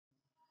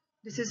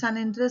This is an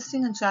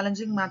interesting and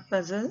challenging math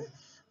puzzle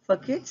for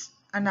kids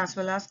and as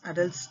well as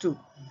adults too.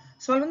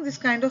 Solving this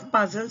kind of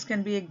puzzles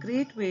can be a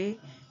great way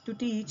to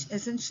teach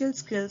essential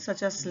skills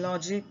such as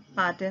logic,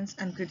 patterns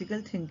and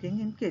critical thinking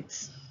in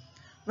kids.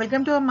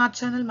 Welcome to our math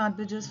channel Math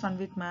Bridges Fun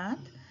with Math,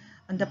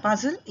 and the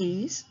puzzle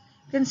is,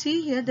 you can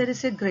see here there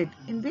is a grid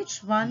in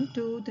which 1,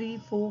 2, 3,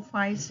 4,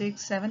 5,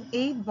 6, 7,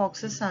 8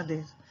 boxes are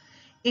there.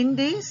 In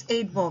these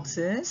 8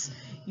 boxes,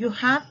 you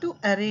have to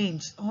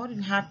arrange or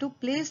you have to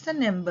place the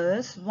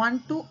numbers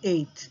 1 to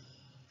 8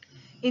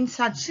 in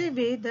such a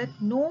way that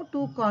no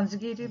two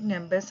consecutive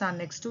numbers are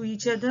next to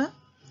each other,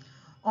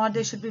 or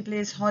they should be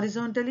placed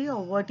horizontally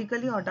or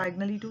vertically or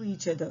diagonally to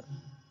each other.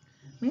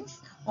 Means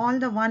all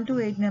the 1 to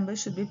 8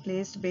 numbers should be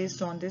placed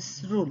based on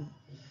this rule.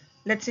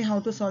 Let's see how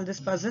to solve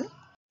this puzzle.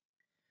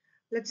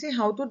 Let's see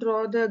how to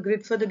draw the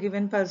grid for the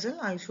given puzzle.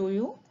 I'll show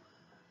you.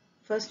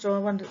 First draw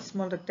one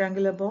small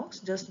rectangular box,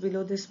 just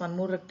below this one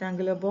more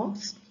rectangular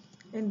box,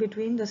 in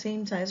between the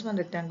same size one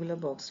rectangular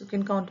box. You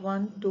can count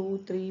 1,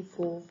 2, 3,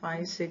 4,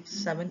 5, 6,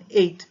 7,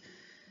 8.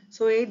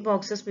 So 8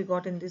 boxes we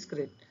got in this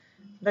grid.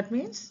 That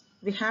means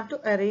we have to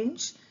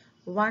arrange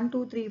 1,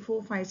 2, 3,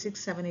 4, 5, 6,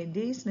 7, 8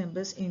 these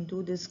numbers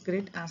into this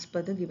grid as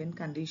per the given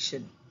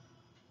condition.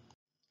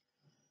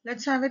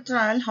 Let's have a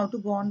trial how to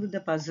go on with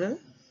the puzzle.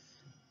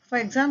 For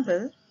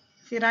example,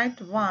 if you write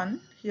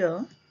 1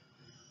 here,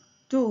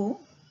 2,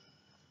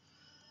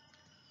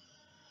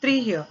 3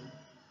 here.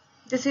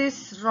 This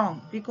is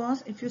wrong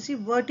because if you see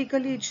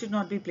vertically it should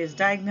not be placed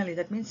diagonally.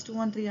 That means 2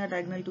 and 3 are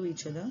diagonal to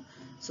each other.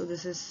 So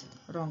this is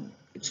wrong.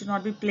 It should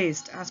not be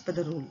placed as per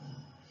the rule.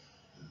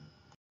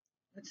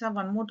 Let's have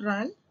one more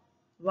trial.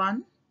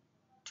 1,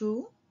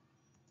 2,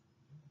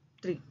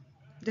 3.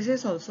 This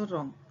is also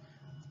wrong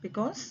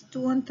because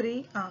 2 and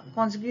 3 are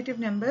consecutive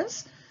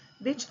numbers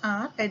which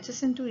are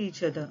adjacent to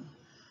each other.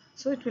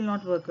 So it will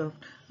not work out.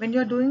 When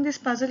you are doing this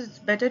puzzle, it's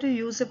better to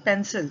use a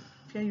pencil.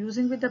 If you are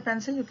using with the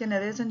pencil, you can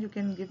erase and you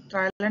can give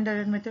trial and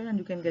error method and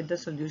you can get the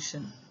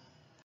solution.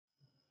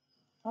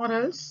 Or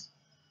else,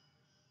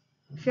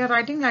 if you are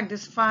writing like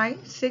this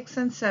 5, 6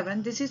 and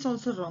 7, this is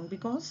also wrong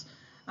because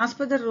as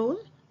per the rule,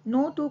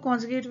 no two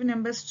consecutive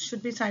numbers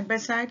should be side by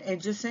side,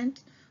 adjacent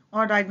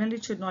or diagonally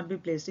should not be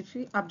placed. If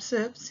you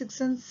observe,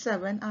 6 and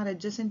 7 are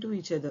adjacent to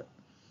each other,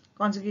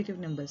 consecutive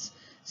numbers.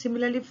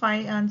 Similarly,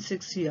 5 and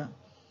 6 here.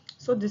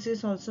 So this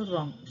is also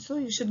wrong. So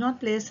you should not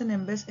place the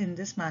numbers in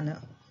this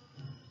manner.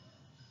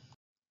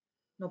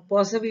 Now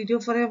pause the video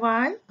for a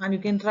while and you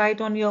can try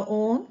it on your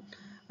own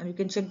and you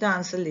can check the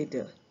answer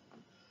later.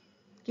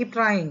 Keep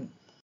trying.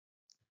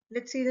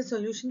 Let's see the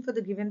solution for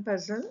the given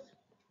puzzle.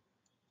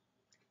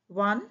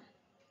 1,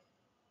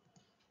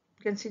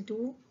 you can see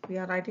 2, we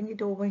are writing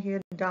it over here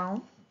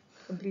down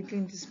completely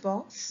in this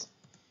box.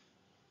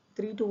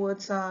 3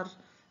 towards our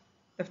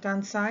left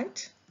hand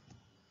side.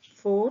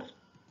 4,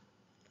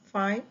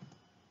 5,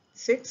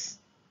 6,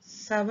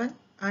 7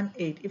 and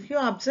 8. If you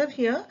observe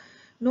here,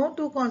 no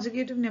two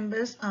consecutive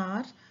numbers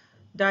are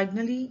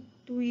diagonally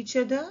to each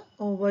other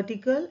or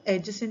vertical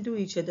adjacent to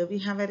each other. We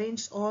have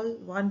arranged all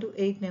 1 to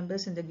 8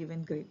 numbers in the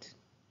given grid.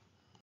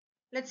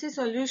 Let's see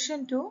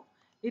solution 2.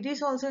 It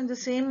is also in the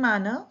same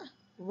manner.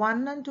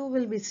 1 and 2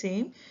 will be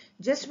same.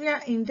 Just we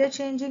are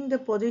interchanging the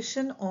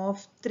position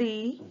of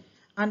 3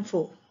 and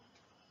 4.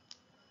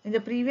 In the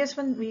previous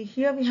one,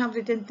 here we have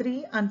written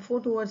 3 and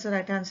 4 towards the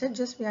right hand side.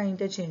 Just we are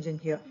interchanging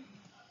here.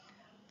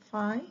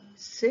 5,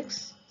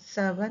 6,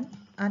 7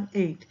 and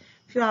 8.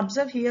 If you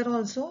observe here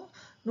also,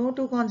 no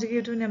two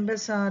consecutive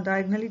numbers are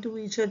diagonally to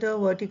each other,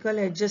 vertical,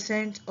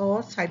 adjacent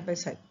or side by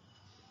side.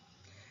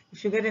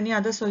 If you get any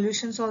other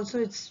solutions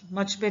also, it's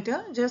much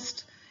better.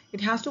 Just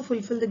it has to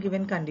fulfill the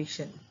given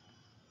condition.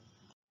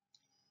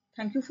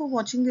 Thank you for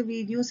watching the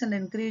videos and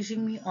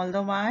encouraging me all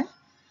the while.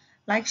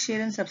 Like,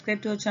 share and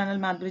subscribe to our channel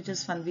Math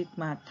Bridges Fun with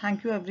Math.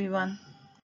 Thank you everyone.